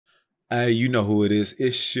Hey, you know who it is.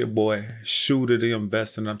 It's your boy, Shooter the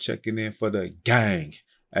Investor, and I'm checking in for the gang.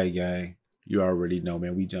 Hey, gang, you already know,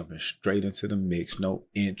 man. We jumping straight into the mix. No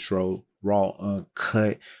intro, raw,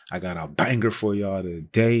 uncut. I got a banger for y'all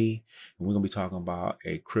today. And we're going to be talking about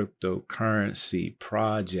a cryptocurrency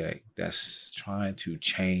project that's trying to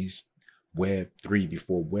change Web3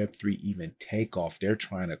 before Web3 even take off. They're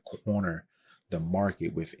trying to corner the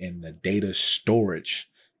market within the data storage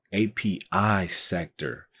API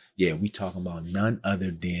sector. Yeah, we talking about none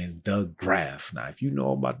other than the graph. Now, if you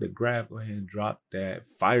know about the graph, go ahead and drop that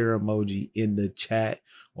fire emoji in the chat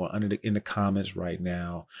or in the comments right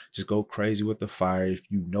now. Just go crazy with the fire.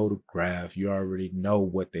 If you know the graph, you already know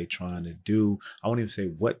what they're trying to do. I won't even say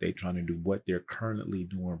what they're trying to do, what they're currently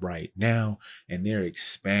doing right now, and they're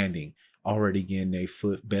expanding. Already getting their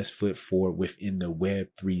best foot forward within the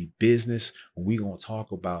Web3 business. When we gonna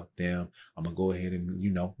talk about them, I'm gonna go ahead and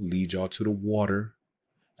lead y'all to the water.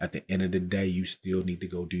 At the end of the day, you still need to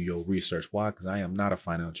go do your research. Why? Because I am not a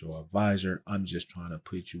financial advisor. I'm just trying to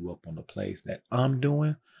put you up on the place that I'm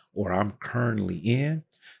doing or I'm currently in.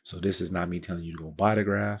 So this is not me telling you to go buy the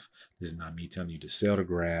graph. This is not me telling you to sell the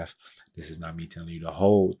graph. This is not me telling you to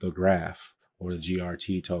hold the graph or the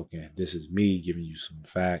GRT token. This is me giving you some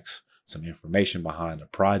facts, some information behind the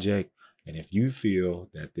project. And if you feel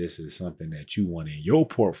that this is something that you want in your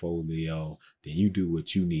portfolio, then you do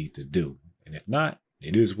what you need to do. And if not,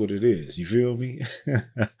 it is what it is. You feel me?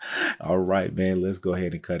 All right, man. Let's go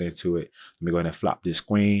ahead and cut into it. Let me go ahead and flop this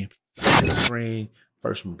screen.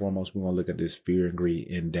 First and foremost, we're going to look at this fear and greed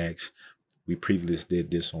index. We previously did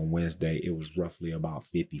this on Wednesday. It was roughly about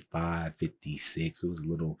 55, 56. It was a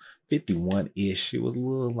little 51-ish. It was a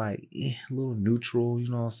little like a little neutral, you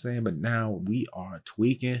know what I'm saying? But now we are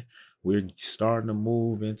tweaking. We're starting to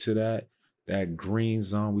move into that green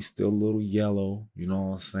zone. We still a little yellow, you know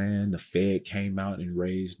what I'm saying? The Fed came out and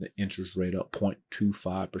raised the interest rate up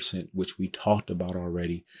 0.25%, which we talked about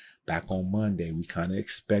already back on Monday. We kind of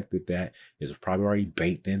expected that. It was probably already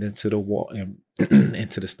baked into the wall and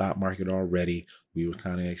into the stock market already. We were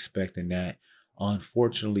kind of expecting that.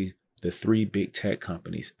 Unfortunately, the three big tech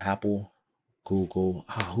companies, Apple, Google,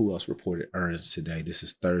 who else reported earnings today? This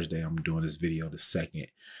is Thursday. I'm doing this video the 2nd.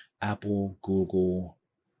 Apple, Google,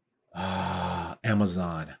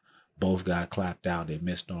 Amazon both got clapped out. They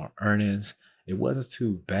missed on earnings. It wasn't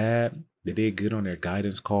too bad. They did good on their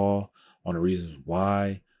guidance call on the reasons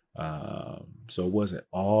why. So it wasn't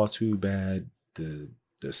all too bad. The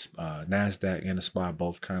NASDAQ and the SPY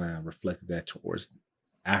both kind of reflected that towards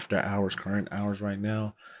after hours, current hours right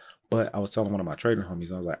now. But I was telling one of my trading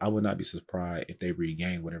homies, I was like, I would not be surprised if they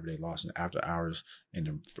regain whatever they lost in after hours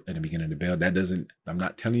in the beginning of the bell. That doesn't, I'm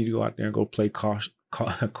not telling you to go out there and go play call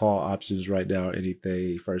options right now or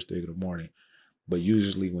anything first thing in the morning. But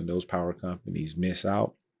usually when those power companies miss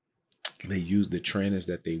out, they use the trend is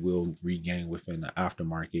that they will regain within the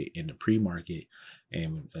aftermarket in the pre-market.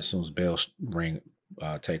 And as soon as bells ring,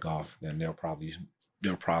 take off, then they'll probably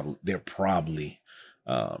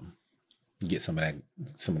get some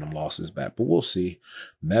of them losses back, but we'll see.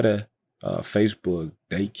 Meta, Facebook,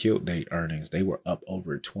 they killed their earnings. They were up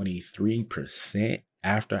over 23%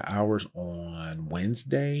 after hours on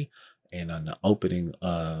Wednesday, and on the opening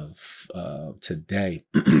of today,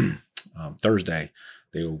 Thursday,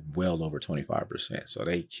 they were well over 25%. So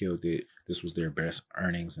they killed it. This was their best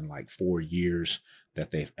earnings in like 4 years that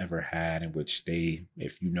they've ever had, in which they,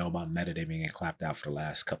 if you know about Meta, they've been getting clapped out for the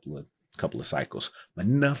last couple of cycles. But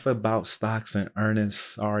enough about stocks and earnings.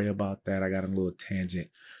 Sorry about that. I got a little tangent.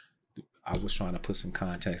 I was trying to put some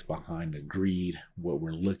context behind the greed, what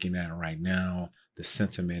we're looking at right now. The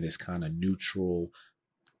sentiment is kind of neutral.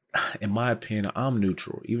 In my opinion, I'm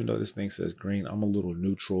neutral. Even though this thing says green, I'm a little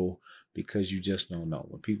neutral because you just don't know.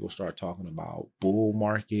 When people start talking about bull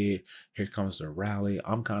market, here comes the rally,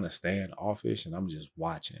 I'm kind of standoffish and I'm just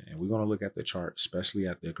watching. And we're going to look at the chart, especially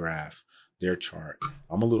at the graph, their chart.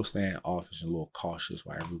 I'm a little standoffish and a little cautious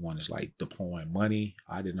while everyone is like deploying money.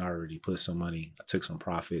 I didn't already put some money. I took some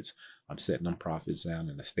profits. I'm setting them profits down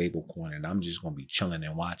in a stable coin, and I'm just going to be chilling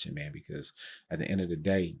and watching, man, because at the end of the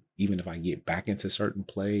day, even if I get back into certain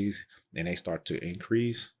plays and they start to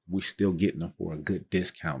increase, we still getting them for a good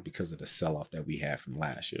discount because of the sell-off that we had from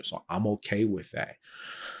last year. So I'm okay with that.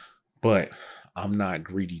 But I'm not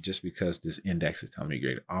greedy just because this index is telling me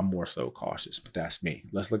greater. I'm more so cautious, but that's me.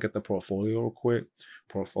 Let's look at the portfolio real quick.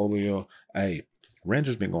 Portfolio, hey,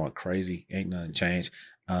 Ranger's been going crazy. Ain't nothing changed.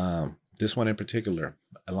 This one in particular,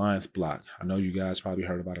 Alliance Block. I know you guys probably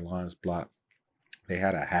heard about Alliance Block. They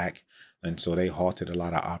had a hack, and so they halted a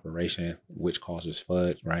lot of operation, which causes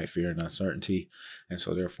FUD, right? Fear and uncertainty. And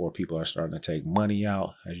so therefore people are starting to take money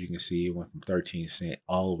out. As you can see, it went from 13 cents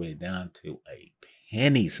all the way down to a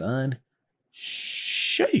penny, son.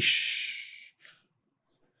 Sheesh.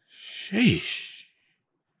 Sheesh.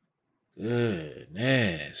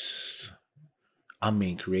 Goodness. I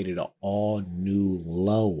mean, created an all new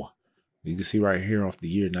low. You can see right here off the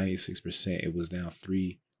year, 96%. It was down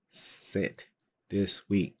 3 cents this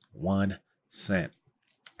week, 1 cent.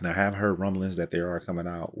 And I have heard rumblings that they are coming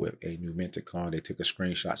out with a new minted coin. They took a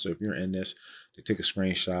screenshot. So if you're in this, they took a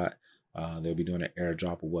screenshot. They'll be doing an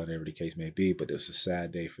airdrop or whatever the case may be. But it's a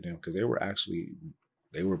sad day for them because they were actually,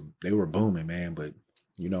 they were booming, man. But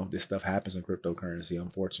you know, this stuff happens in cryptocurrency.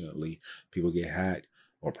 Unfortunately, people get hacked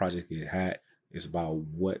or projects get hacked. It's about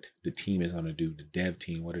what the team is going to do, the dev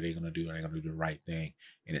team. What are they going to do? Are they going to do the right thing?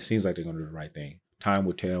 And it seems like they're going to do the right thing. Time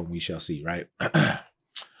will tell, and we shall see, right?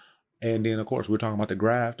 And then, of course, we're talking about the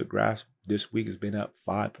graph. The graph this week has been up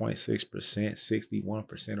 5.6%,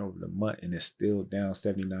 61% over the month, and it's still down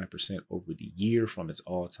 79% over the year from its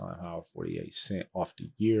all-time high of 48 cents off the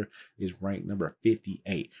year. Is ranked number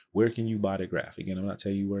 58. Where can you buy the graph? Again, I'm not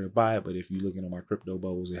telling you where to buy it, but if you're looking at my crypto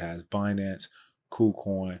bubbles, it has Binance,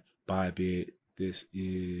 𝐾𝐿coin, Bybit. This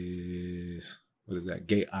is, what is that?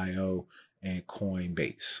 Gate.io and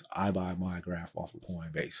Coinbase. I buy my graph off of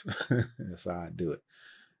Coinbase. That's how I do it.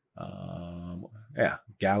 Yeah,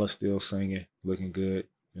 Gala's still singing, looking good.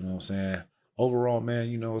 You know what I'm saying? Overall, man,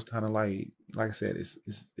 you know, it's kind of like I said,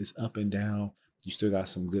 it's up and down. You still got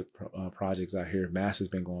some good projects out here. Mass has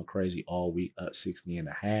been going crazy all week, up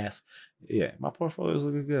 60.5. Yeah, my portfolio is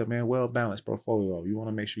looking good, man. Well-balanced portfolio. You want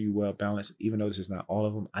to make sure you're well-balanced, even though this is not all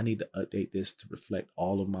of them. I need to update this to reflect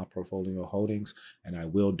all of my portfolio holdings, and I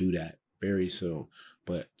will do that very soon.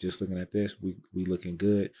 But just looking at this, we looking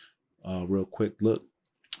good. Real quick look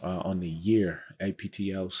on the year.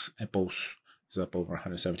 𝐴𝐵𝑇𝐿 is up over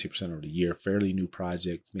 117% over the year. Fairly new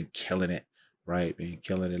project. It's been killing it. Right, been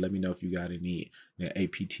killing it. Let me know if you got any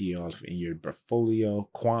𝐴𝐵𝑇𝐿 in your portfolio.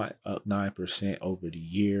 Quant up 9% over the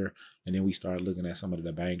year, and then we start looking at some of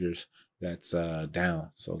the bangers that's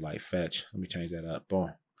down. So like Fetch, let me change that up.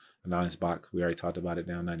 Boom, Anonymous box, we already talked about it,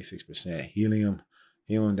 down 96%. Helium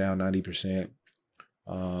down 90%.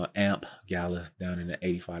 AMP, Gala down in the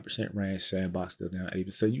 85% range. Sandbox still down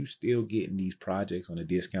 80%. So you still getting these projects on a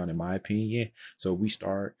discount, in my opinion. So we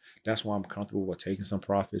start, that's why I'm comfortable with taking some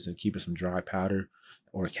profits and keeping some dry powder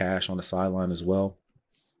or cash on the sideline as well.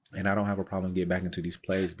 And I don't have a problem getting back into these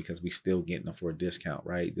plays because we still getting them for a discount,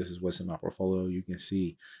 right? This is what's in my portfolio. You can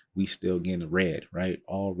see we still getting red, right?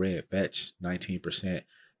 All red. Fetch 19%.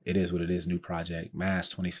 It is what it is. New project. Mass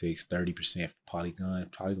 26, 30% for Polygon.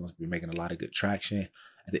 Polygon's been making a lot of good traction.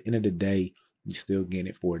 At the end of the day, you're still getting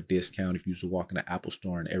it for a discount. If you used to walk in the Apple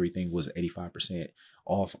store and everything was 85%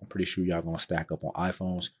 off, I'm pretty sure y'all gonna stack up on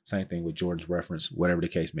iPhones. Same thing with Jordan's reference. Whatever the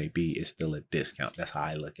case may be, it's still a discount. That's how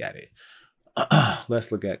I look at it.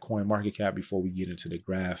 Let's look at coin market cap before we get into the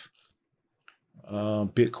graph.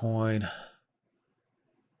 Bitcoin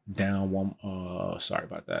down one. Sorry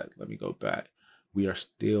about that. Let me go back. We are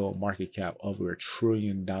still market cap over $1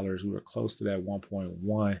 trillion. We were close to that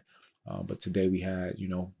 1.1, but today we had, you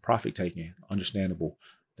know, profit taking. Understandable.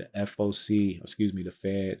 The FOC, excuse me,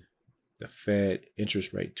 the Fed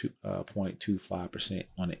interest rate 0.25%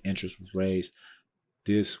 on the interest raise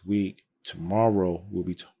this week. Tomorrow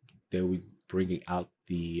they'll be bringing out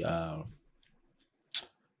the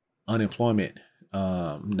unemployment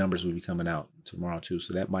numbers will be coming out tomorrow too,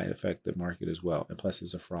 so that might affect the market as well. And plus,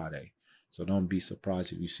 it's a Friday. So don't be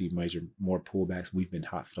surprised if you see more pullbacks. We've been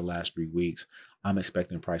hot for the last 3 weeks. I'm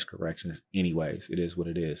expecting price corrections anyways. It is what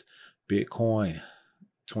it is. Bitcoin,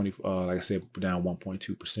 like I said, down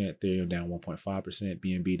 1.2%. Ethereum down 1.5%.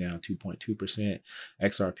 BNB down 2.2%.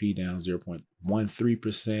 XRP down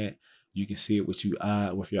 0.13%. You can see it with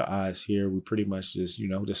your eyes here. We pretty much just, you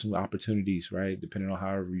know, there's some opportunities, right? Depending on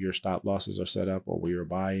however your stop losses are set up or where you're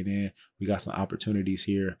buying in. We got some opportunities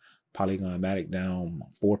here. Polygon Matic down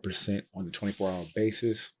 4% on the 24-hour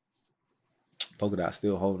basis. Polkadot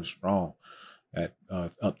still holding strong at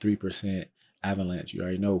up 3%. Avalanche, you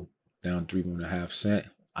already know, down 3.5 cents.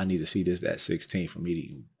 I need to see this at 16 for me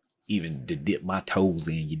to even dip my toes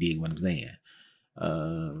in. You dig what I'm saying?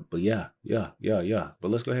 But yeah. But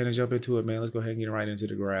let's go ahead and jump into it, man. Let's go ahead and get right into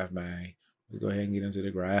the graph, man. Let's go ahead and get into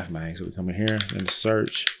the graph, man. So we come in here in the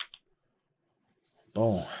search.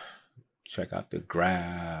 Boom. Check out the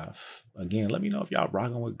graph. Again, let me know if y'all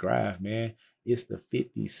rocking with graph, man. It's the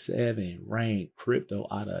 57 ranked crypto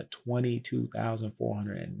out of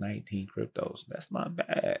 22,419 cryptos. That's not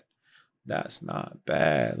bad. That's not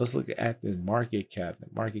bad. Let's look at the market cap. The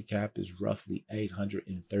market cap is roughly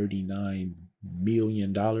 $839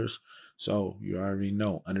 million. So you already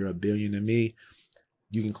know, under $1 billion to me,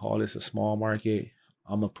 you can call this a small market.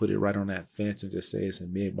 I'm going to put it right on that fence and just say it's a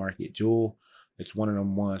mid-market jewel. It's one of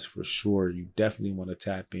them ones for sure. You definitely want to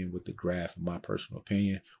tap in with the graph, in my personal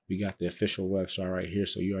opinion. We got the official website right here.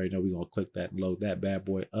 So you already know we're going to click that and load that bad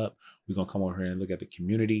boy up. We're going to come over here and look at the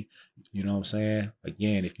community. You know what I'm saying?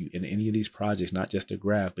 Again, if you in any of these projects, not just the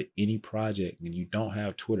graph, but any project, and you don't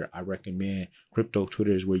have Twitter, I recommend crypto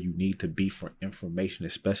Twitter is where you need to be for information,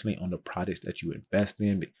 especially on the projects that you invest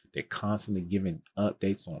in. They're constantly giving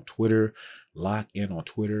updates on Twitter. Lock in on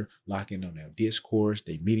Twitter, lock in on their Discords,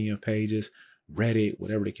 their Medium pages, Reddit,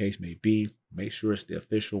 whatever the case may be. Make sure it's the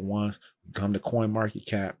official ones. You come to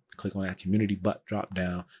CoinMarketCap, click on that community button drop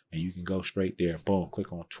down, and you can go straight there. Boom,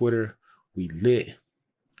 click on Twitter. We lit.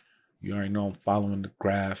 You already know I'm following the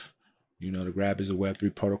graph. You know the graph is a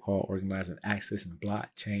Web3 protocol organizing access and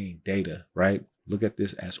blockchain data, right? Look at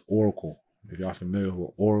this as Oracle. If y'all familiar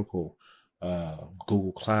with Oracle,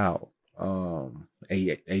 Google Cloud, AWS,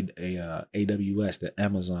 the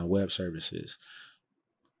Amazon Web Services,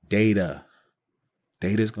 data.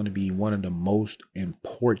 Data is going to be one of the most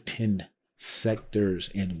important sectors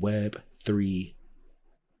in Web3.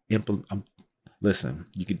 Listen,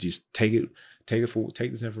 you could just take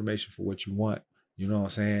this information for what you want. You know what I'm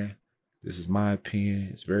saying? This is my opinion.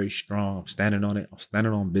 It's very strong. I'm standing on it. I'm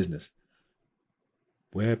standing on business.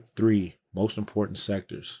 Web3, most important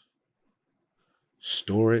sectors: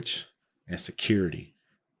 storage and security.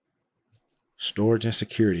 Storage and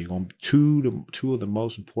security going to be two of the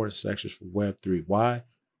most important sectors for Web3. Why?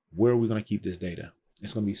 Where are we going to keep this data?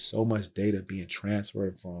 It's going to be so much data being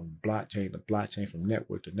transferred from blockchain to blockchain, from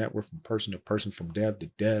network to network, from person to person, from dev to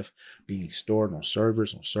dev, being stored on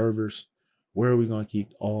servers. Where are we going to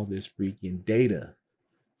keep all this freaking data?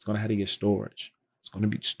 It's going to have to get storage.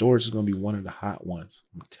 Storage is going to be one of the hot ones.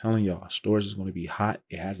 I'm telling y'all, storage is going to be hot.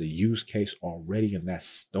 It has a use case already, and that's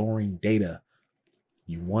storing data.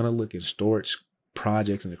 You want to look at storage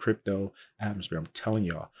projects in the crypto atmosphere. I'm telling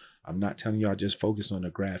y'all, I'm not telling y'all just focus on the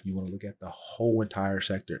graph. You want to look at the whole entire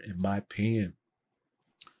sector. In my opinion,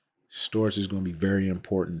 storage is going to be very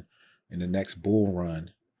important in the next bull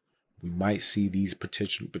run. We might see these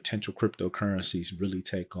potential cryptocurrencies really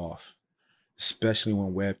take off, especially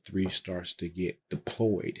when Web3 starts to get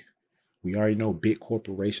deployed. We already know big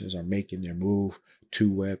corporations are making their move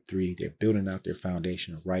to Web3. They're building out their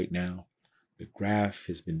foundation right now. The graph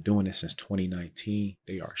has been doing it since 2019.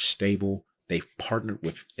 They are stable. They've partnered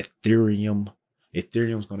with Ethereum.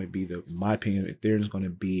 Ethereum's going to be in my opinion, Ethereum's going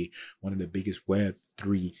to be one of the biggest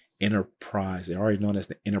Web3 enterprise. They're already known as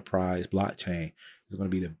the enterprise blockchain. It's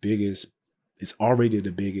going to be the biggest. It's already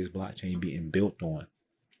the biggest blockchain being built on.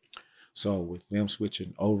 So with them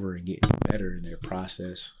switching over and getting better in their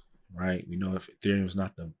process, right? We know if Ethereum's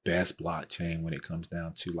not the best blockchain when it comes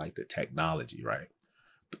down to like the technology, right?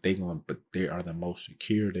 But they are the most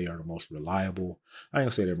secure. They are the most reliable. I ain't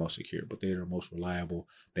gonna say they're most secure, but they are the most reliable.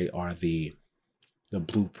 They are the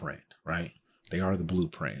blueprint, right? They are the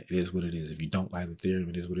blueprint. It is what it is. If you don't like Ethereum,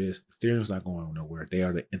 it is what it is. Ethereum's not going nowhere. They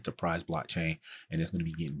are the enterprise blockchain, and it's going to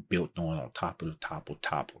be getting built on top of the top, on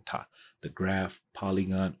top. The Graph,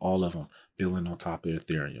 Polygon, all of them building on top of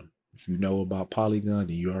Ethereum. If you know about Polygon,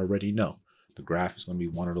 then you already know the Graph is going to be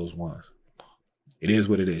one of those ones. It is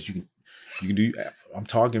what it is. You can do. I'm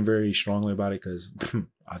talking very strongly about it because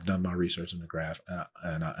I've done my research on the Graph,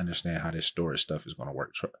 and I understand how this storage stuff is going to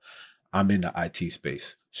work. I'm in the IT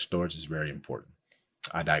space. Storage is very important.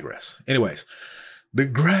 I digress. Anyways, the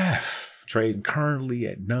Graph trading currently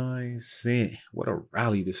at 9 cents. What a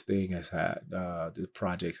rally this thing has had. The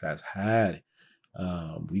project has had.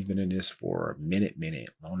 We've been in this for a minute.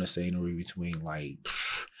 I want to say anywhere between like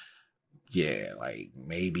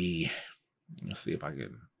maybe, let's see if I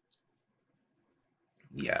can.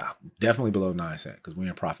 Yeah, definitely below 9 cents because we're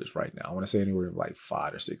in profits right now. I want to say anywhere like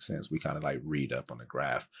 5 or 6 cents. We kind of like read up on the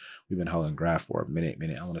Graph. We've been holding Graph for a minute.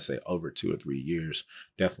 I want to say over 2 or 3 years.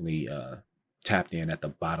 Definitely tapped in at the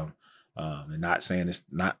bottom. And not saying it's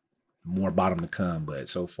not more bottom to come, but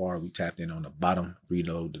so far we tapped in on the bottom,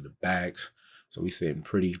 reloaded the bags. So we sitting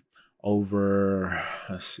pretty over,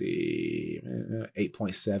 let's see,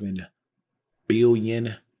 8.7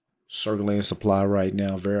 billion circulating supply right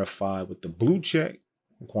now, verified with the blue check.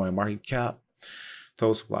 CoinMarketCap.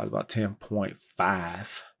 Total supply is about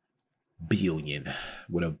 10.5 billion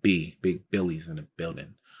with a B. Big Billy's in the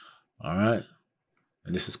building. All right.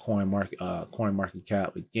 And this is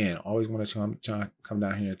CoinMarketCap. Again, always want to come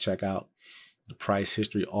down here and check out the price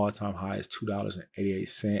history. All-time high is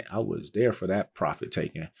 $2.88. I was there for that profit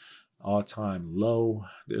taking. all-time low.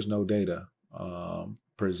 There's no data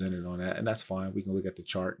presented on that, and that's fine. We can look at the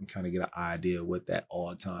chart and kind of get an idea what that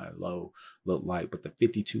all-time low looked like. But the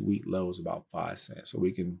 52-week low is about 5 cents, so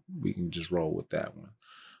we can just roll with that one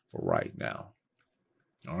for right now.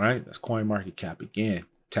 All right, that's CoinMarketCap again.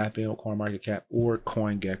 Tap in on CoinMarketCap or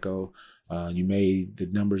CoinGecko. The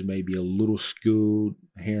numbers may be a little skewed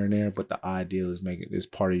here and there, but the ideal is making this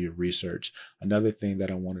part of your research. Another thing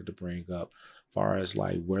that I wanted to bring up, as far as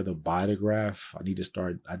like where to buy the graph, I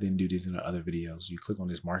didn't do these in the other videos. You click on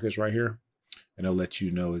this markets right here, and it'll let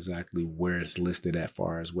you know exactly where it's listed as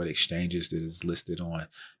far as what exchanges that is listed on,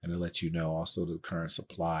 and it'll let you know also the current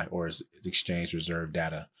supply or exchange reserve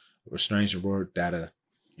data. Exchange reserve data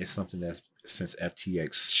is something that's, since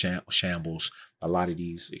FTX shambles, a lot of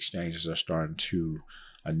these exchanges are starting to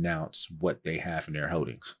announce what they have in their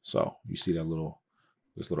holdings. So you see that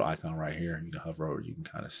this little icon right here. You can hover over, you can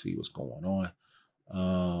kind of see what's going on.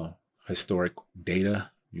 Historic data,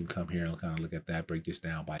 you can come here and kind of look at that, break this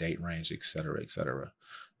down by date range, etc., etc.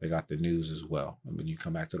 They got the news as well. And when you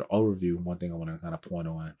come back to the overview, one thing I want to kind of point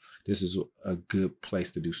on, this is a good place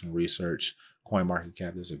to do some research.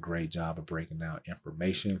 CoinMarketCap does a great job of breaking down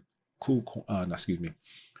information. CoinGecko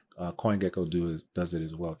does it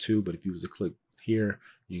as well too. But if you was to click here,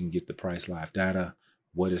 you can get the price live data.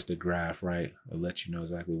 What is the graph, right? It'll let you know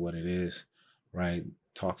exactly what it is, right?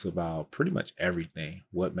 Talks about pretty much everything.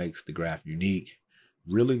 What makes the graph unique?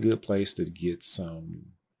 Really good place to get some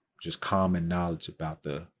just common knowledge about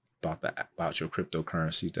your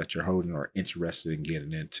cryptocurrencies that you're holding or interested in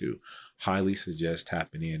getting into. Highly suggest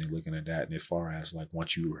tapping in and looking at that. And as far as like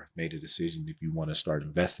once you made a decision, if you want to start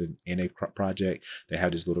investing in a project, they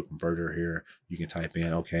have this little converter here. You can type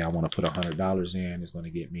in, okay, I want to put $100 in. It's going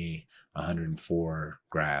to get me 104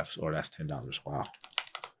 graphs, or that's $10. Wow.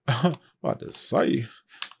 About to say,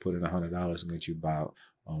 put in $100 and get you about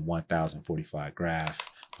 1,045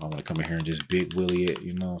 graph. I want to come in here and just big willy it,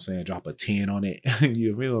 you know what I'm saying? Drop a 10 on it.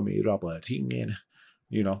 You feel me? Drop a 10,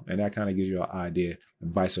 you know, and that kind of gives you an idea.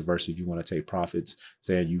 And vice versa, if you want to take profits,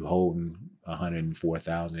 say you holding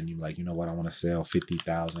 104,000, you like, you know what, I want to sell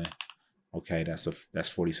 50,000. Okay, that's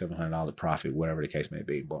 $4,700 profit, whatever the case may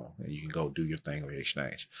be. Boom, and you can go do your thing on your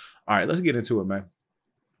exchange. All right, let's get into it, man.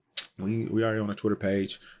 We already on a Twitter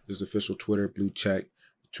page. This is official Twitter, blue check,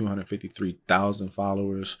 253,000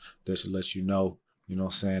 followers. That should let you know. You know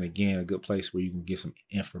what I'm saying? Again, a good place where you can get some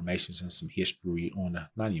information and some history on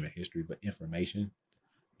not even history, but information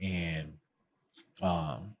and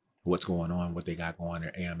what's going on, what they got going,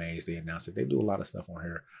 their AMAs, they announced it. They do a lot of stuff on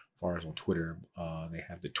here as far as on Twitter. They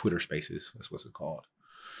have the Twitter spaces. That's what's it called.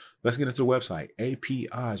 Let's get into the website.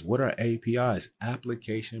 APIs. What are APIs?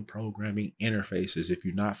 Application Programming Interfaces. If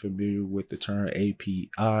you're not familiar with the term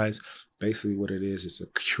APIs, basically what it is, it's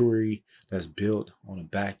a query that's built on a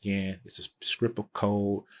back end. It's a script of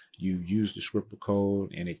code. You use the script of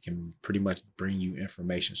code and it can pretty much bring you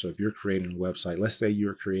information. So if you're creating a website, let's say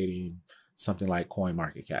you're creating something like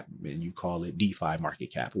CoinMarketCap and you call it DeFi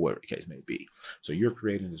Market Cap, or whatever the case may be. So you're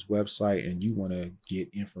creating this website and you want to get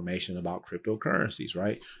information about cryptocurrencies,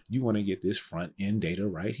 right? You want to get this front end data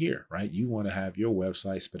right here, right? You want to have your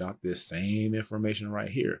website spit out this same information right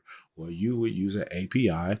here. Well, you would use an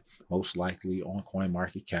API, most likely on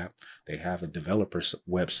CoinMarketCap. They have a developer's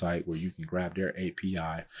website where you can grab their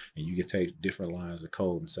API and you can take different lines of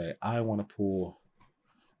code and say, I want to pull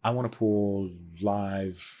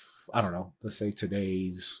live, I don't know, let's say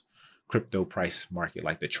today's crypto price market,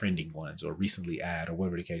 like the trending ones or recently add or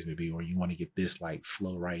whatever the case may be, or you want to get this like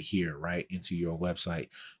flow right here, right into your website.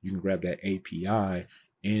 You can grab that API,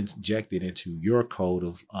 inject it into your code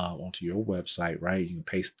of onto your website, right? You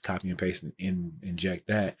can copy and paste and inject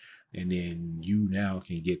that. And then you now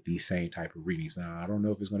can get these same type of readings. Now, I don't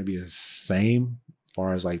know if it's going to be the same as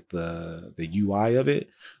far as like the UI of it,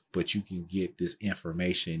 but you can get this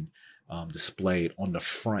information displayed on the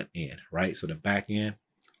front end, right? So the back end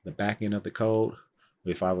of the code,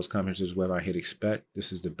 if I was coming to this web, I hit expect,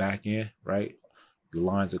 this is the back end, right? The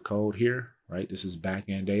lines of code here, right? This is back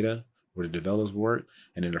end data where the developers work.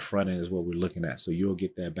 And then the front end is what we're looking at. So you'll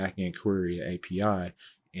get that back end query API,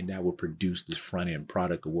 and that will produce this front end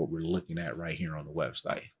product of what we're looking at right here on the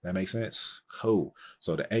website. That makes sense? Cool.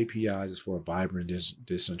 So the APIs is for a vibrant,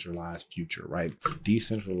 decentralized future, right?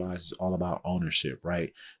 Decentralized is all about ownership,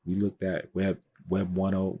 right? We looked at Web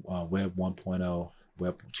 1.0, Web 1.0,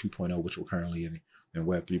 Web 2.0, which we're currently in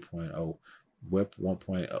Web 3.0. Web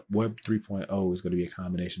 3.0 is going to be a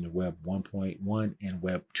combination of Web 1.1 and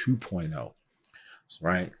Web 2.0.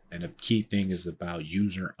 Right. And the key thing is about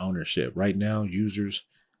user ownership. Right now, users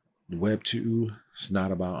Web 2, it's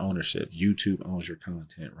not about ownership. YouTube owns your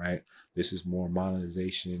content, right? This is more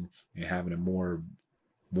monetization and having a more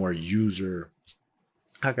user,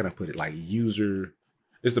 how can I put it? Like user,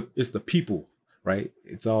 it's the people, right?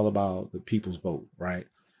 It's all about the people's vote, right?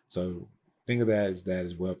 So think of that as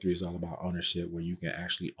Web3 is all about ownership, where you can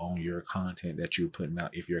actually own your content that you're putting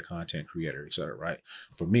out if you're a content creator, etc. Right?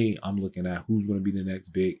 For me, I'm looking at who's going to be the next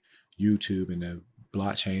big YouTube and the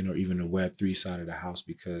blockchain or even the Web3 side of the house,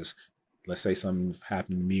 because let's say something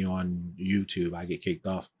happened to me on YouTube, I get kicked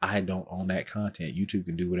off. I don't own that content. YouTube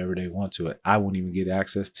can do whatever they want to it. I won't even get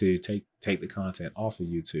access to take the content off of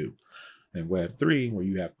YouTube. And Web3, where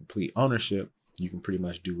you have complete ownership, you can pretty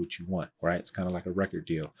much do what you want, right? It's kind of like a record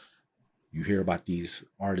deal. You hear about these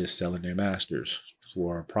artists selling their masters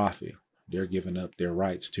for a profit. They're giving up their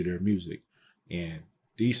rights to their music. And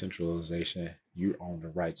decentralization, you own the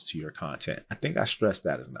rights to your content. I think I stressed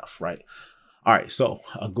that enough, right? All right, so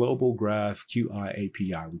a global graph QI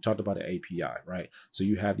API. We talked about an API, right? So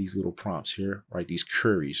you have these little prompts here, right? These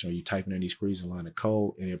queries. So you type in these queries, a line of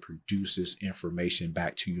code, and it produces information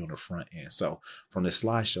back to you on the front end. So from this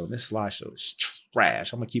slideshow is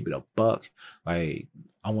trash. I'm gonna keep it a buck. Like,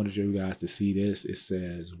 I wanted you guys to see this. It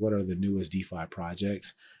says, what are the newest DeFi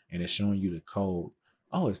projects? And it's showing you the code.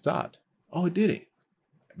 Oh, it stopped. Oh, it did it.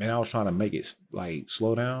 Man, I was trying to make it like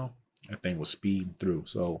slow down. That thing was speeding through.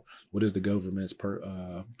 So what is the government's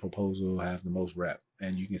proposal have the most rep?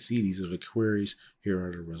 And you can see these are the queries. Here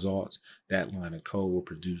are the results. That line of code will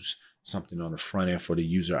produce something on the front end for the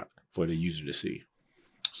user to see.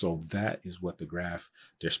 So that is what the graph,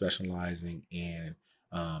 they're specializing in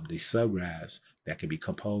the subgraphs that can be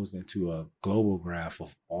composed into a global graph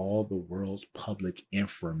of all the world's public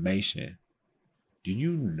information. Do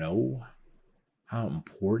you know how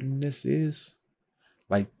important this is?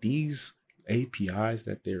 Like, these APIs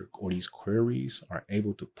that these queries are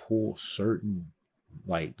able to pull certain,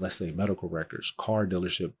 like, let's say medical records, car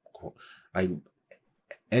dealership, like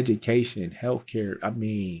education, healthcare. I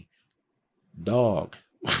mean, dog.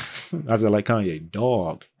 I said like Kanye,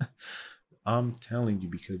 dog. I'm telling you,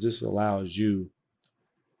 because this allows you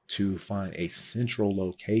to find a central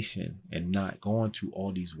location and not going to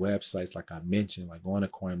all these websites like I mentioned, like going to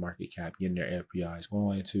CoinMarketCap, getting their APIs,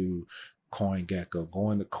 going to CoinGecko,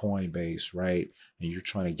 going to Coinbase, right? And you're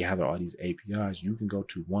trying to gather all these APIs. You can go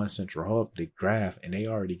to one central hub, the graph, and they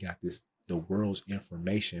already got the world's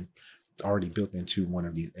information already built into one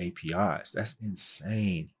of these APIs. That's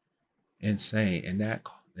insane. And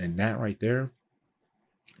that right there,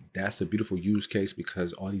 that's a beautiful use case,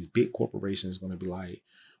 because all these big corporations are going to be like,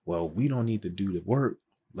 well, we don't need to do the work.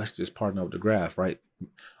 Let's just partner with the graph, right?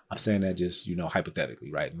 I'm saying that just,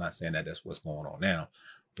 hypothetically, right? I'm not saying that that's what's going on now.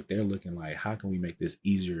 But they're looking like, how can we make this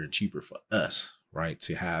easier and cheaper for us, right,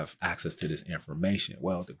 to have access to this information?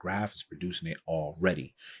 Well, the graph is producing it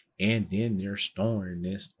already. And then they're storing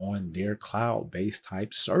this on their cloud-based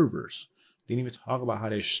type servers. Didn't even talk about how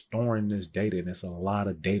they're storing this data. And it's a lot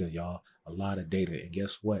of data, y'all, a lot of data. And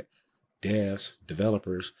guess what?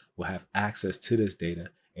 Developers will have access to this data,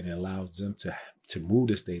 and it allows them to move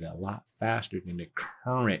this data a lot faster than the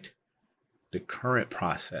current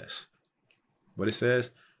process. What it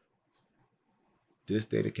says, this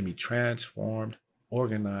data can be transformed,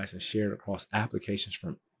 organized, and shared across applications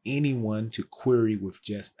from anyone to query with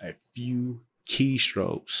just a few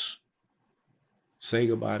keystrokes. Say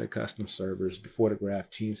goodbye to custom servers. Before the graph,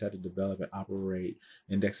 teams had to develop and operate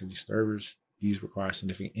indexing these servers. These require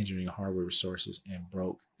significant engineering and hardware resources and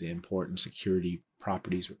broke the important security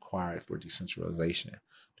properties required for decentralization.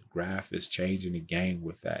 The graph is changing the game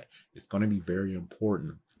with that. It's going to be very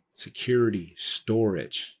important. Security,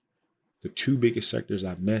 storage, the two biggest sectors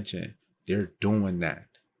I mentioned, they're doing that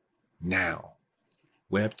now.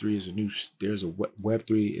 Web3 is a new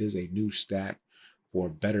stack for a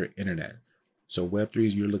better internet. So Web3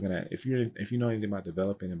 is, you're looking at, if you know anything about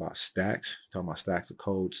developing about stacks, talking about stacks of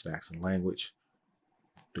code, stacks of language,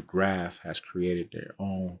 the graph has created their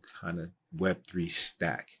own kind of Web3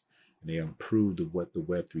 stack. And they improved what the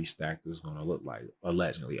Web3 stack is going to look like,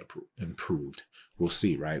 allegedly improved. We'll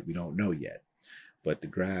see, right? We don't know yet. But the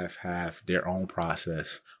graph have their own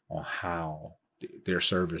process on how their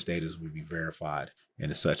servers' data will be verified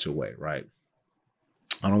in such a way, right?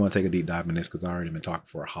 I don't want to take a deep dive in this because I already been talking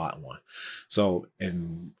for a hot one. So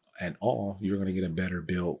in all, you're going to get a better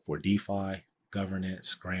build for DeFi,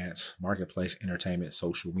 governance, grants, marketplace, entertainment,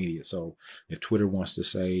 social media. So if Twitter wants to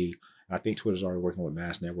say, I think Twitter's already working with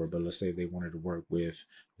Mass Network, but let's say they wanted to work with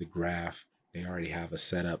the graph, they already have a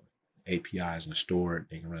setup, APIs and stored.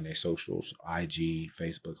 They can run their socials, IG,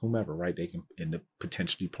 Facebook, whomever, right? They can end up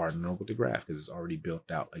potentially partnering with the graph because it's already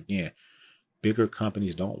built out. Again, bigger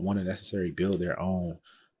companies don't want to necessarily build their own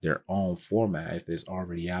format if it's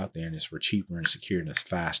already out there and it's for cheaper and secure and it's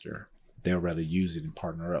faster. They'll rather use it and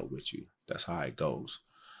partner up with you. That's how it goes.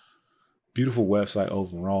 Beautiful website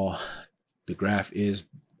overall. The graph is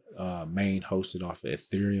main hosted off of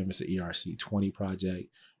Ethereum. It's an ERC20 project.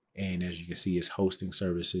 And as you can see, it's hosting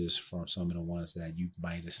services from some of the ones that you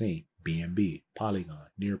might have seen. BNB, Polygon,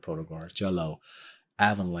 Near Protocols, Jello,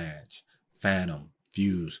 Avalanche, Phantom,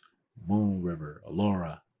 Fuse, Moon River,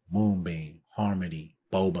 Allura, Moonbeam, Harmony,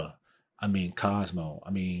 Boba. I mean, Cosmo.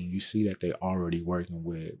 I mean, you see that they're already working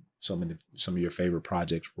with some of your favorite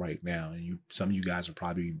projects right now. And some of you guys are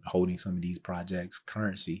probably holding some of these projects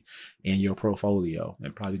currency in your portfolio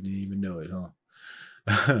and probably didn't even know it, huh?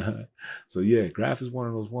 So yeah, Graph is one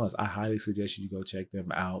of those ones. I highly suggest you go check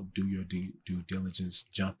them out. Do your due diligence.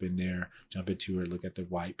 Jump in there, jump into it. Look at the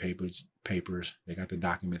white papers. They got the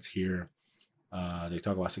documents here. They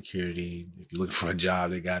talk about security. If you're looking for a job,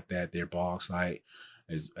 they got that. Their blog site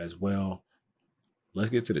as well. Let's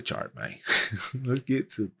get to the chart, man. Let's get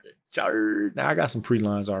to the chart. Now I got some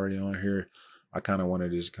pre-lines already on here. I kind of want to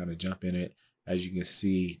just kind of jump in it. As you can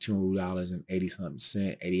see,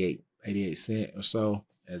 $2.80-something, 88 cents or so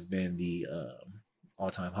has been the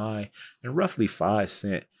all-time high, and roughly 5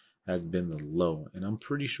 cents has been the low. And I'm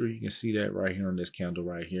pretty sure you can see that right here on this candle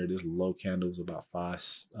right here. This low candle is about 5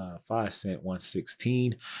 cents,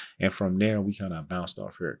 116, and from there we kind of bounced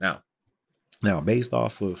off here. Now based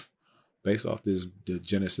off this, the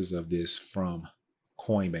genesis of this from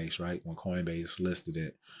Coinbase, right? When Coinbase listed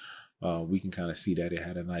it, we can kind of see that it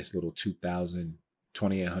had a nice little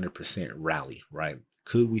 2,800% rally, right?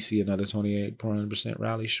 Could we see another 2,800%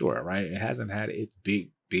 rally? Sure, right? It hasn't had its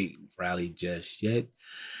big rally just yet.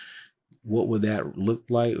 What would that look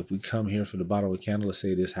like if we come here for the bottom of the candle? Let's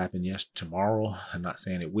say this happened tomorrow. I'm not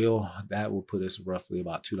saying it will. That will put us roughly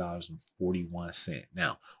about $2.41.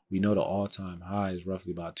 Now, we know the all-time high is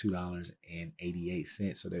roughly about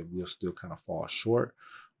 $2.88, so that we'll still kind of fall short.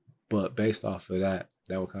 But based off of that,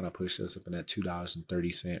 that will kind of push us up in that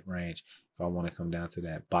 $2.30 range. If I want to come down to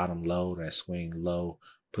that bottom low, that swing low,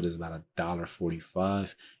 put us about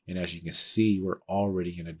 $1.45. And as you can see, we're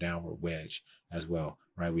already in a downward wedge as well,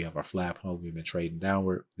 right? We have our flat pump. We've been trading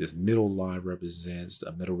downward. This middle line represents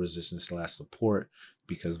a middle resistance / support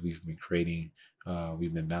because we've been creating,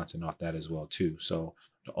 we've been bouncing off that as well too. So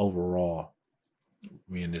overall,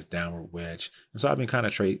 we're in this downward wedge. And so I've been kind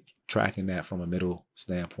of tracking that from a middle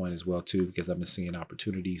standpoint as well too, because I've been seeing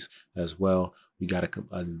opportunities as well. We got a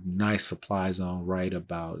nice supply zone right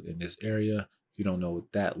about in this area. If you don't know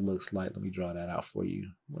what that looks like, let me draw that out for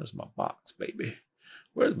you. Where's my box, baby?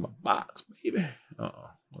 Where's my box, baby? I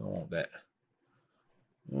don't want that.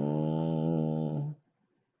 Oh,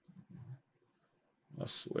 I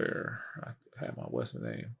swear I had my what's the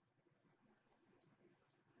name?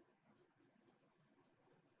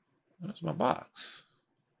 Where's my box?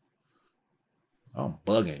 I'm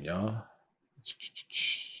bugging, y'all.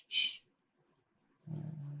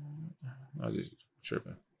 I'm just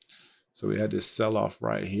tripping. So we had this sell-off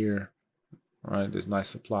right here, right? This nice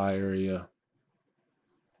supply area.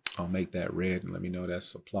 I'll make that red and let me know that's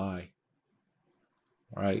supply.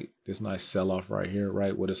 All right, this nice sell-off right here,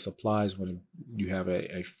 right? What a supply is when you have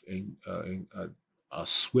a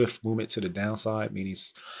swift movement to the downside, meaning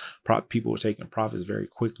people were taking profits very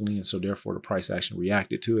quickly, and so therefore the price action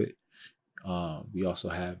reacted to it. We also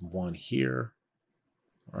have one here.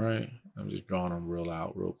 All right, I'm just drawing them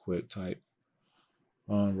real quick type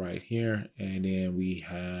on right here, and then we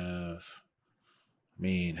have,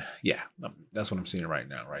 that's what I'm seeing right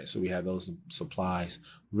now, right? So we have those supplies.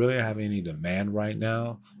 We really don't have any demand right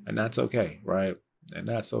now, and that's okay, right? And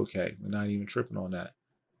that's okay. We're not even tripping on that.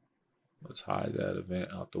 Let's hide that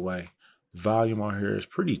event out the way. The volume on here is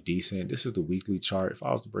pretty decent. This is the weekly chart. If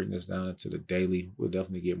I was to bring this down into the daily, we'll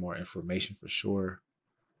definitely get more information for sure,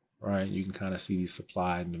 right? You can kind of see these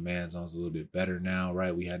supply and demand zones a little bit better now,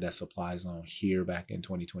 right? We had that supply zone here back in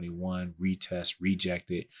 2021, retest,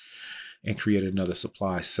 rejected, and created another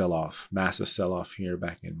supply sell-off, massive sell-off here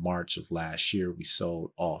back in March of last year. We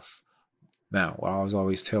sold off. Now, I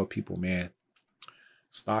always tell people, man,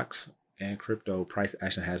 stocks and crypto price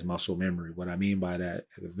action has muscle memory. What I mean by that,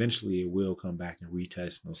 eventually it will come back and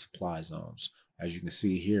retest those supply zones. As you can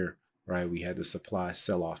see here, right, we had the supply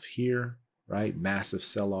sell-off here, right? Massive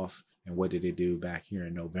sell-off. And what did it do back here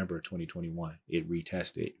in November 2021? It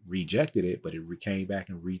retested, rejected it, but it came back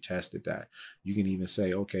and retested that. You can even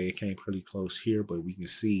say, okay, it came pretty close here, but we can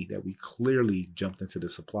see that we clearly jumped into the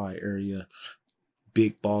supply area.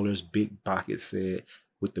 Big ballers, big pockets said,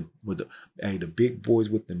 with the big boys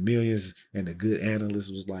with the millions and the good analysts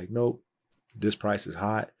was like, nope, this price is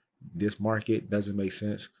hot. this market doesn't make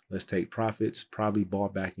sense. Let's take profits. Probably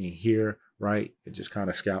bought back in here, right? It just kind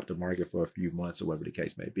of scalped the market for a few months or whatever the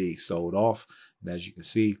case may be. Sold off. And as you can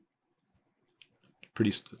see,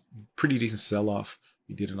 pretty decent sell-off.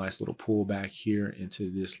 We did a nice little pullback here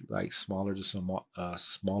into this like smaller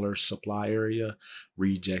supply area,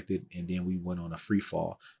 rejected, and then we went on a free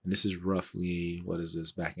fall. And this is roughly, what is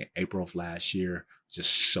this, back in April of last year,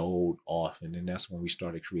 just sold off. And then that's when we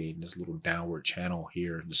started creating this little downward channel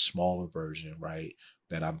here, the smaller version, right?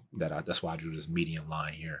 That's why I drew this median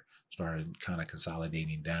line here. Started kind of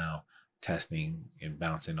consolidating down, testing and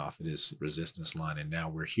bouncing off of this resistance line, and now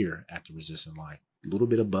we're here at the resistance line, a little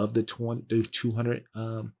bit above the 200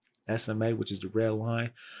 SMA, which is the red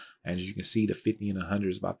line. And as you can see, the 50 and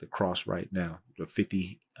 100 is about to cross right now. The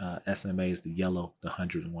 50 SMA is the yellow, the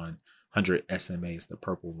 100 SMA is the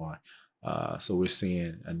purple line. So we're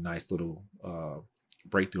seeing a nice little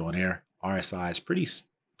breakthrough on there. RSI is pretty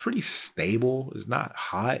stable. It's not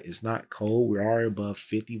hot, it's not cold. We are above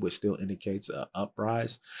 50, which still indicates an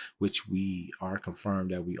uprise, which we are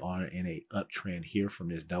confirmed that we are in a uptrend here from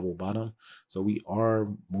this double bottom. So we are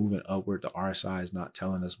moving upward. The RSI is not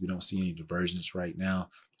telling us, we don't see any divergence right now.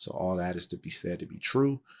 So all that is to be said to be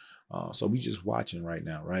true. So we just watching right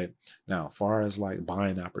now, right? Now, as far as like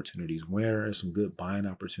buying opportunities, where are some good buying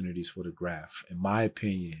opportunities for the graph? In my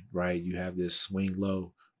opinion, right, you have this swing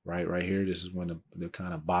low, right here. This is when the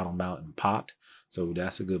kind of bottomed out and popped. So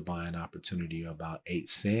that's a good buying opportunity, about 8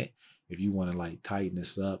 cents. If you want to like tighten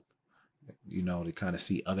this up, you know, to kind of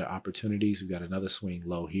see other opportunities, we got another swing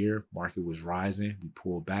low here. Market was rising, we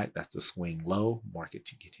pulled back. That's the swing low. Market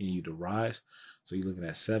to continue to rise. So you're looking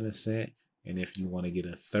at 7 cents. And if you want to get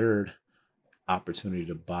a third opportunity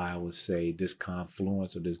to buy, I would say this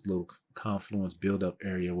confluence, or this little confluence buildup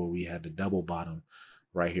area where we had the double bottom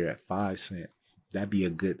right here at 5 cents. That'd be a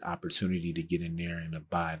good opportunity to get in there and to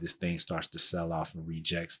buy if this thing starts to sell off and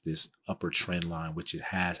rejects this upper trend line, which it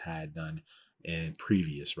has had done in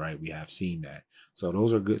previous, right? We have seen that. So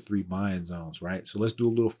those are good 3 buying zones, right? So let's do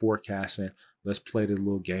a little forecasting. Let's play the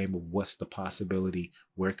little game of what's the possibility.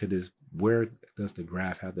 Where does the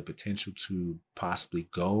graph have the potential to possibly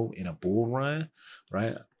go in a bull run,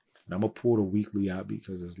 right? And I'm gonna pull the weekly out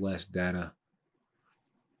because there's less data.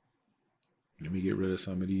 Let me get rid of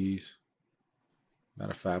some of these.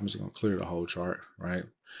 Matter of fact, I'm just going to clear the whole chart, right?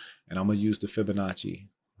 And I'm going to use the Fibonacci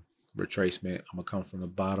retracement. I'm going to come from the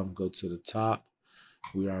bottom, go to the top.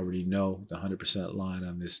 We already know the 100% line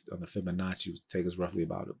on the Fibonacci would take us roughly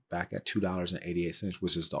about back at $2.88,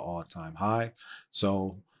 which is the all-time high.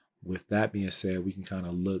 So with that being said, we can kind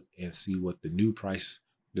of look and see what the new price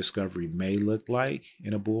discovery may look like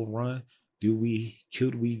in a bull run.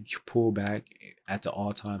 Could we pull back at the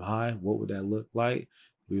all-time high? What would that look like?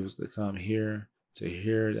 If we was to come here to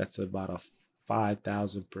here, that's about a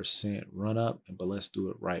 5,000% run up. But let's do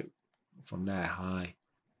it right from that high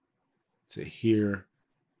to here,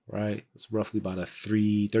 right? It's roughly about a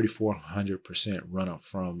 3,400% run up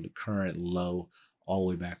from the current low all the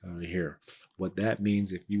way back over here. What that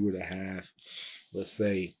means, if you were to have, let's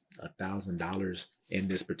say, $1,000 in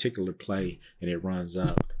this particular play and it runs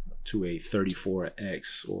up to a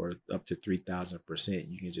 34x or up to 3,000%,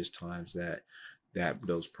 you can just times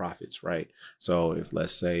those profits, right? So if,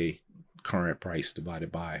 let's say, current price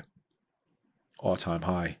divided by all-time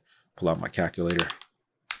high, pull out my calculator.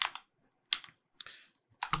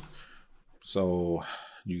 So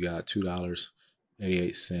you got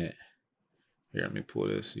 $2.88. Here, let me pull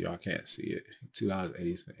this. Y'all can't see it.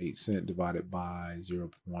 $2.88 divided by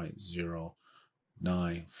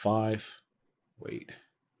 0.095. Wait,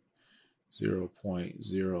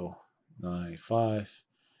 0.095.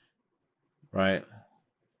 Right?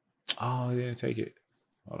 Oh, I didn't take it.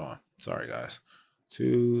 Hold on. Sorry, guys.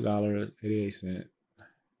 $2.88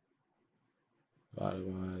 divided by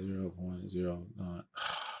 0.09.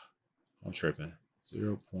 I'm tripping.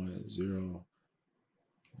 0.095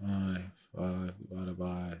 divided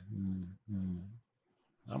by.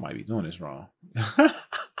 I might be doing this wrong.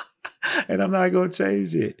 And I'm not going to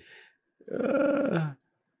change it. I'm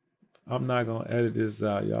not going to edit this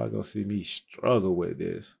out. Y'all going to see me struggle with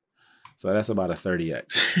this. So that's about a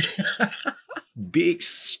 30x. Big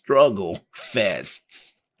struggle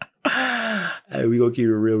fest. Hey, we gonna keep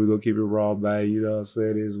it real. We gonna keep it raw, man. You know what I'm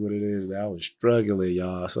saying? It is what it is, man. I was struggling,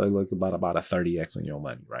 y'all. So I look about a 30x on your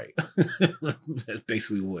money, right? That's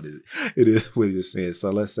basically what it is. What it is saying.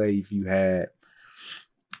 So let's say if you had,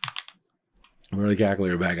 run the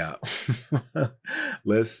calculator back out.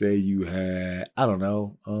 Let's say you had, I don't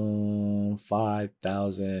know,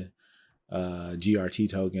 5,000 GRT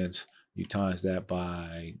tokens. You times that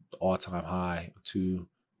by all-time high,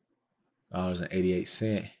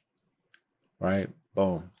 $2.88. right?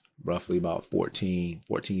 Boom, roughly about 14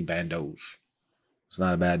 bandos. It's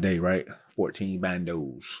not a bad day, right? 14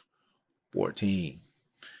 bandos, 14.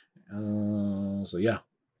 So yeah.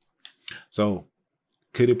 So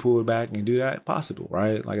could it pull back and do that? Possible,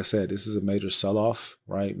 right? Like I said, this is a major sell-off,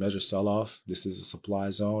 right? Major sell-off. This is a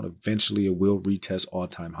supply zone. Eventually, it will retest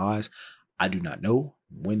all-time highs. I do not know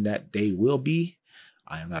when that day will be.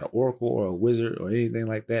 I am not an oracle or a wizard or anything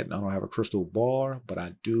like that. And I don't have a crystal ball, but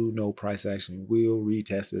I do know price action will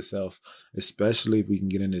retest itself, especially if we can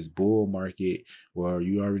get in this bull market where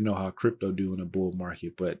you already know how crypto do in a bull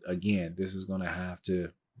market. But again, this is going to have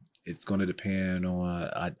to, it's going to depend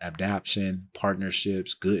on adaptation,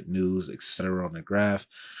 partnerships, good news, etc. on the graph.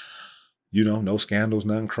 You know, no scandals,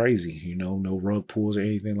 nothing crazy, you know, no rug pulls or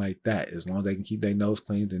anything like that. As long as they can keep their nose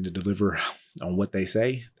clean and to deliver on what they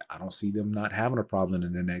say, I don't see them not having a problem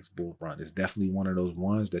in the next bull run. It's definitely one of those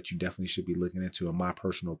ones that you definitely should be looking into. In my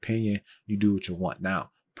personal opinion, you do what you want.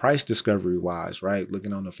 Now, price discovery wise, right?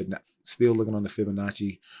 Looking on the still looking on the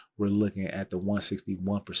Fibonacci, we're looking at the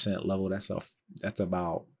 161% level. That's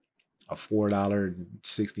about a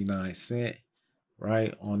 $4.69,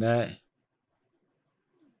 right? On that.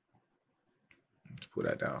 Let's put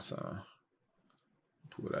that down, son.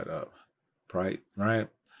 Pull that up. Right?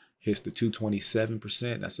 Hits the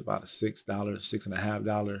 227%. That's about a $6,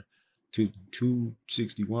 $6.50. To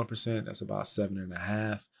 261%. That's about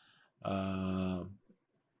 $7.50.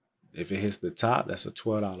 If it hits the top, that's a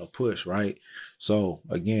 $12 push, right? So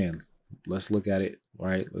again, let's look at it,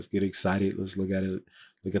 right? Let's get excited. Let's look at it.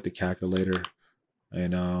 Look at the calculator.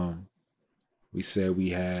 And we said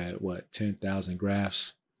we had what, 10,000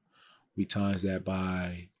 graphs. We times that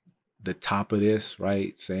by the top of this,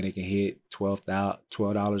 right? Saying it can hit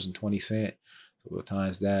 $12.20. So we'll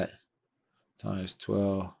times that times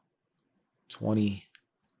 12, 20,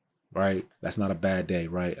 right? That's not a bad day,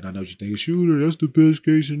 right? And I know what you're thinking, shooter, that's the best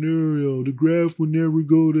case scenario. The graph would never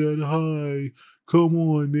go that high. Come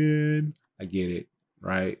on, man. I get it,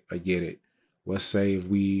 right? I get it. Let's say if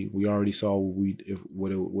we already saw what it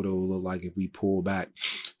would look like if we pull back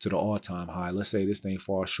to the all-time high. Let's say this thing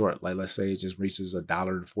falls short. Like let's say it just reaches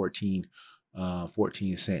 $1.14.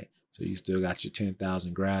 So you still got your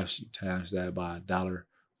 10,000 graphs. You times that by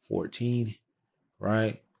 $1.14,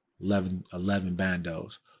 right? 11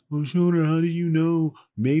 bandos. Well, Shooter, how do you know?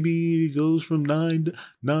 Maybe it goes from 9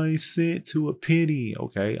 cents to a penny.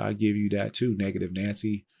 Okay, I'll give you that too. Negative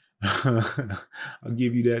Nancy. I'll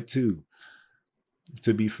give you that too.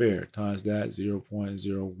 To be fair, times that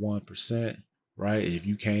 0.01%, right? If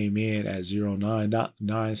you came in at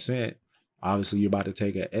 0.9 cent, obviously you're about to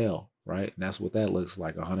take an L, right? And that's what that looks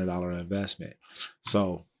like, $100 investment.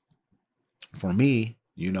 So for me,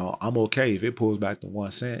 you know, I'm okay if it pulls back to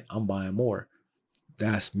 1 cent, I'm buying more.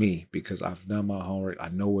 That's me because I've done my homework. I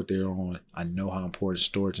know what they're on. I know how important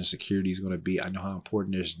storage and security is going to be. I know how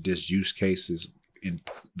important this use case is.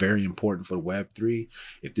 Very important for Web3.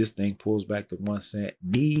 If this thing pulls back to 1 cent,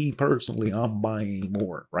 me personally, I'm buying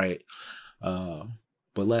more, right? But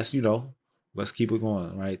let's keep it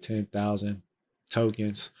going, right? 10,000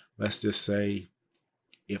 tokens. Let's just say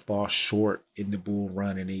it falls short in the bull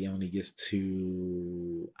run and it only gets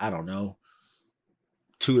to, I don't know,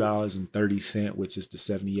 $2.30, which is the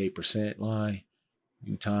 78% line.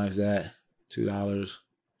 You times that,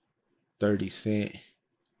 $2.30.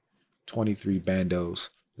 23 bandos.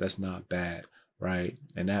 That's not bad, right?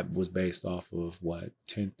 And that was based off of what,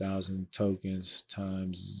 10,000 tokens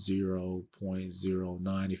times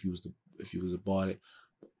 0.09 if you was to bought it,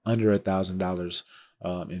 under $1,000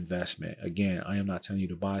 investment. Again, I am not telling you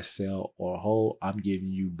to buy, sell, or hold. I'm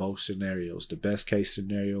giving you both scenarios. The best case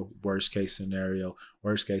scenario, worst case scenario.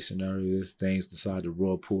 Worst case scenario is things decide to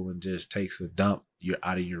roll pool and just takes a dump. You're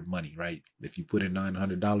out of your money, right? If you put in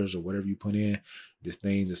 $900 or whatever you put in, this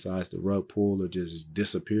thing decides to rug pull or just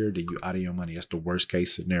disappear, then you're out of your money. That's the worst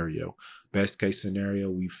case scenario. Best case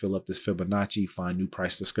scenario, we fill up this Fibonacci, find new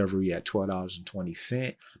price discovery at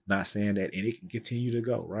 $12.20. Not saying that, and it can continue to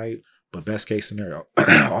go, right? But best case scenario,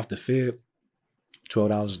 off the Fib,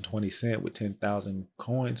 $12.20 with 10,000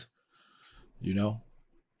 coins, you know.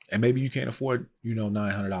 And maybe you can't afford, you know,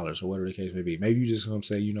 $900 or whatever the case may be. Maybe you just gonna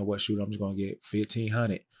say, you know what, shoot, I'm just gonna get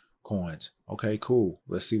 1,500 coins. Okay, cool.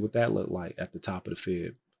 Let's see what that looked like at the top of the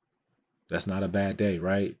Fib. That's not a bad day,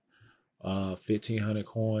 right? 1,500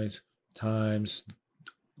 coins times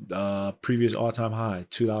previous all-time high,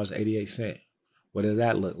 $2.88. What does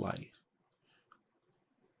that look like?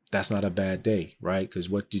 That's not a bad day, right? Because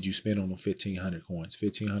what did you spend on the 1,500 coins?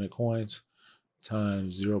 1,500 coins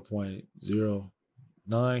times 0.09.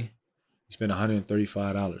 You spend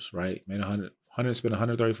 $135, right? Man, Spend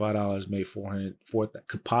 $135, made 400,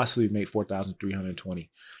 could possibly make 4,320.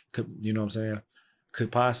 You know what I'm saying?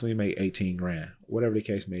 Could possibly make 18 grand, whatever the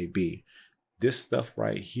case may be. This stuff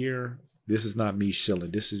right here, this is not me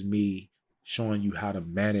shilling. This is me showing you how to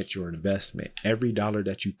manage your investment. Every dollar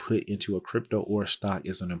that you put into a crypto or a stock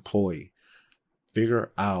is an employee.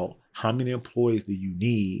 Figure out how many employees do you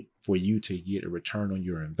need for you to get a return on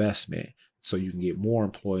your investment, so you can get more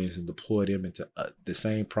employees and deploy them into the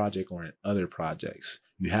same project or in other projects.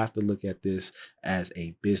 You have to look at this as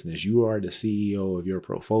a business. You are the CEO of your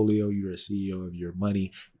portfolio. You're a CEO of your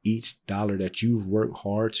money. Each dollar that you've worked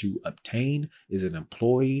hard to obtain is an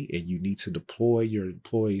employee, and you need to deploy your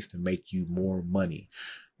employees to make you more money.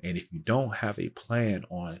 And if you don't have a plan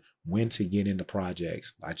on when to get into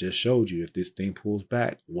projects, I just showed you, if this thing pulls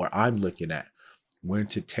back, what I'm looking at, when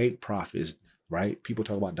to take profits, right? People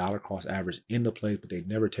talk about dollar cost average into plays, but they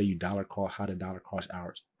never tell you how to dollar cost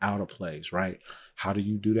average out of plays, right? How do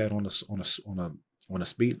you do that on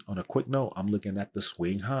a quick note? I'm looking at the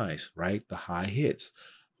swing highs, right? The high hits,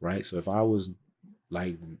 right? So if I was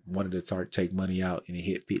like wanted to start take money out and it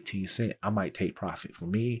hit 15 cents, I might take profit. For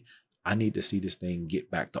me, I need to see this thing get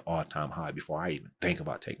back to all-time high before I even think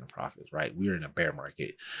about taking profits, right? We're in a bear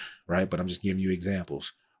market, right? But I'm just giving you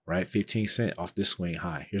examples, right? 15 cents off this swing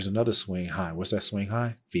high. Here's another swing high. What's that swing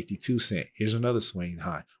high? 52 cents. Here's another swing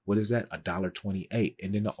high. What is that? $1.28.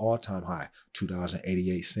 And then the all-time high,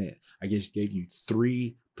 $2.88. I just gave you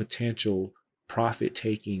 3 potential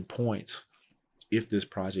profit-taking points. If this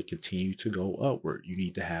project continues to go upward, you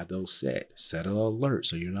need to have those set an alert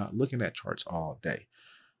so you're not looking at charts all day.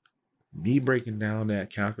 Me breaking down that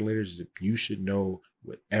calculators, you should know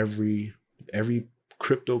what every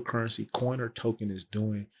cryptocurrency coin or token is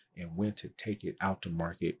doing and when to take it out to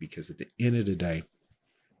market. Because at the end of the day,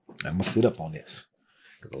 I'm gonna sit up on this,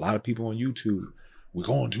 because a lot of people on YouTube, we're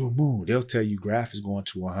going to a moon, they'll tell you graph is going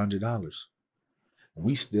to $100.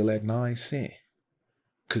 We still at 9 cents.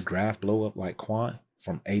 Could graph blow up like quant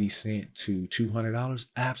from 80 cents to $200?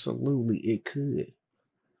 Absolutely, it could.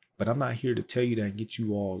 But I'm not here to tell you that and get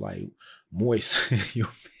you all like moist in your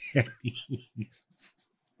panties.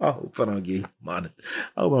 I hope I don't get monitored.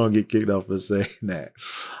 I hope I don't get kicked off for saying that.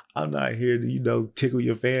 I'm not here to, tickle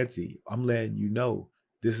your fancy. I'm letting you know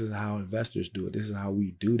this is how investors do it. This is how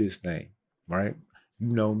we do this thing, right? You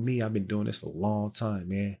know me, I've been doing this a long time,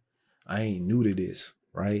 man. I ain't new to this,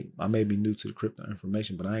 right? I may be new to the crypto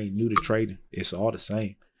information, but I ain't new to trading. It's all the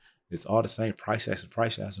same. It's all the same. Price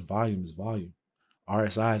action, volume is volume.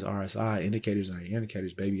 RSI is RSI, indicators are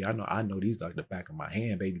indicators, baby. I know these like the back of my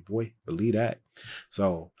hand, baby boy. Believe that.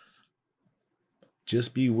 So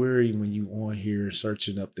just be wary when you on here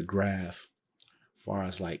searching up the graph as far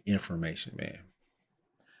as like information, man.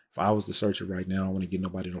 If I was to search it right now, I want to get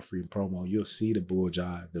nobody no free promo. You'll see the bull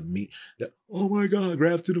jive, the oh my God,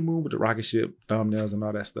 graph to the moon with the rocket ship, thumbnails and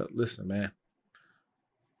all that stuff. Listen, man,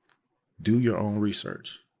 do your own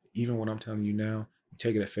research. Even what I'm telling you now, you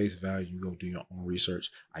take it at face value, you go do your own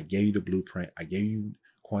research. I gave you the blueprint. I gave you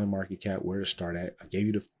CoinMarketCap, where to start at. I gave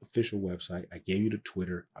you the official website. I gave you the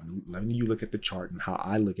Twitter. I'm letting you look at the chart and how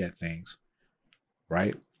I look at things,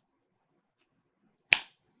 right?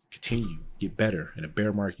 Continue, get better in a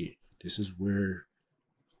bear market. This is where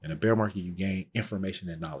in a bear market, you gain information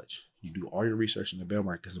and knowledge. You do all your research in the bear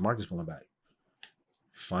market because the market's pulling back.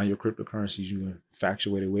 Find your cryptocurrencies you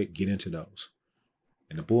infatuated with, get into those.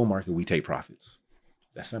 In the bull market, we take profits.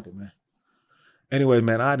 That's simple, man. Anyway,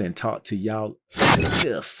 man, I didn't talk to y'all.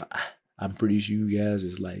 I'm pretty sure you guys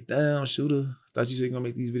is like, damn, shooter. Thought you said you're gonna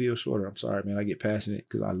make these videos shorter. I'm sorry, man. I get passionate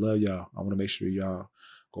because I love y'all. I want to make sure y'all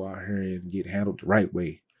go out here and get handled the right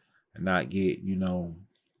way and not get,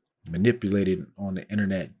 manipulated on the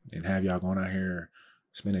internet and have y'all going out here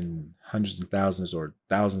spending hundreds of thousands or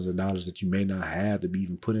thousands of dollars that you may not have to be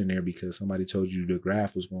even put in there because somebody told you the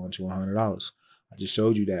graph was going to $100. I just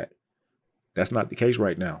showed you that. That's not the case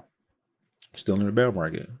right now. Still in the bear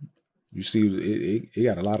market. You see, it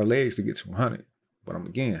got a lot of legs to get to 100. But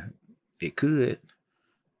again, it could,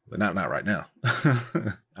 but not right now.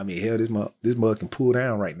 I mean, hell, this mug can pull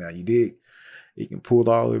down right now. You dig? It can pull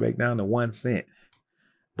all the way back down to 1 cent.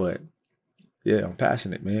 But yeah, I'm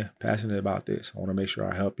passionate, man. Passionate about this. I want to make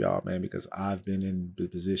sure I help y'all, man, because I've been in the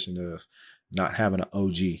position of not having an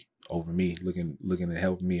OG over me, looking to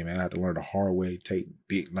help me, man. I had to learn the hard way, take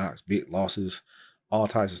big knocks, big losses, all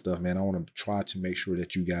types of stuff, man. I want to try to make sure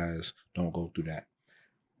that you guys don't go through that.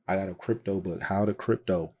 I got a crypto book, How to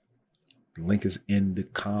Crypto. The link is in the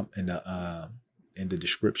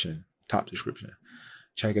description, top description.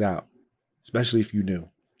 Check it out, especially if you're new.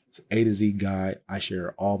 It's an A to Z guide. I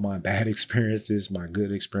share all my bad experiences, my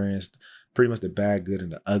good experience, pretty much the bad, good,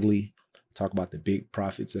 and the ugly. talk about the big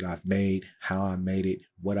profits that I've made, how I made it,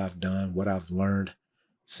 what I've done, what I've learned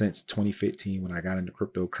since 2015 when I got into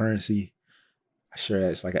cryptocurrency. I share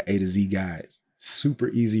that. It's like an A to Z guide. Super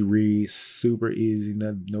easy read, super easy,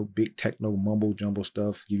 no big techno mumble jumble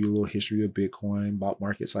stuff. Give you a little history of Bitcoin, about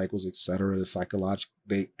market cycles, etc. The psychological,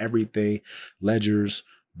 everything, ledgers,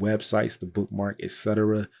 websites, the bookmark,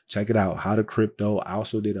 etc. Check it out. How to crypto. I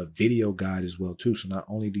also did a video guide as well too. So not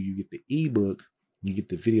only do you get the ebook, you get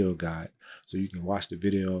the video guide. So you can watch the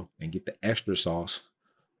video and get the extra sauce.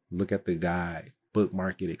 Look at the guide,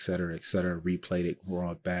 bookmark it, etc., replay it,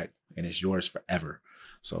 roll it back, and it's yours forever.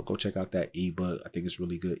 So go check out that ebook. I think it's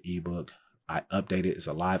really good ebook. I update it. It's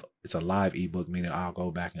a live ebook, meaning I'll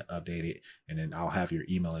go back and update it, and then I'll have your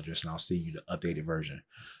email address and I'll send you the updated version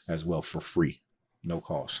as well for free, no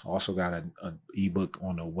cost. Also got an ebook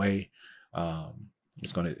on the way.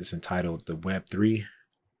 It's entitled the Web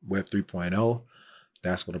 3.0.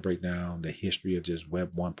 That's going to break down the history of just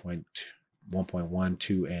Web 1.1,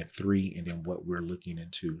 2, and 3, and then what we're looking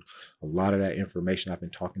into. A lot of that information I've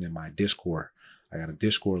been talking in my Discord. I got a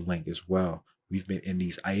Discord link as well. We've been in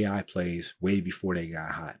these AI plays way before they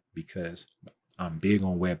got hot because I'm big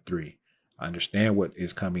on Web 3. I understand what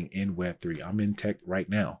is coming in Web 3. I'm in tech right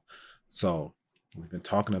now. So we've been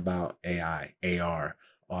talking about AI, AR,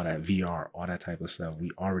 all that VR, all that type of stuff.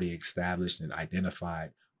 We already established and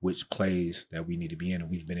identified which plays that we need to be in, and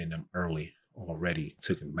we've been in them early already,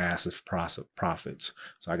 took massive profits.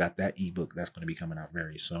 So I got that ebook that's going to be coming out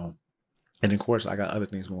very soon. And of course, I got other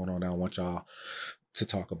things going on that I want y'all to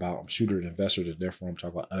talk about. I'm shooter investors, and therefore I'm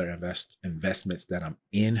talking about other investments that I'm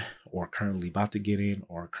in or currently about to get in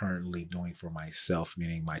or currently doing for myself,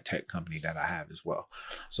 meaning my tech company that I have as well.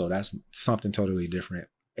 So that's something totally different.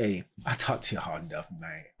 Hey, I talked to y'all enough,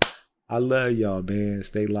 man. I love y'all, man.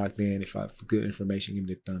 Stay locked in. If I have good information, give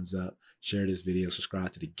me the thumbs up. Share this video.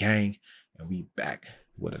 Subscribe to the gang. And we back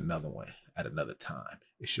with another one at another time.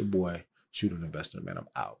 It's your boy, Shooter Investor, man. I'm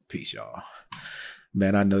out. Peace, y'all.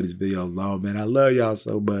 Man, I know this video long, man. I love y'all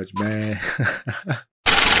so much, man.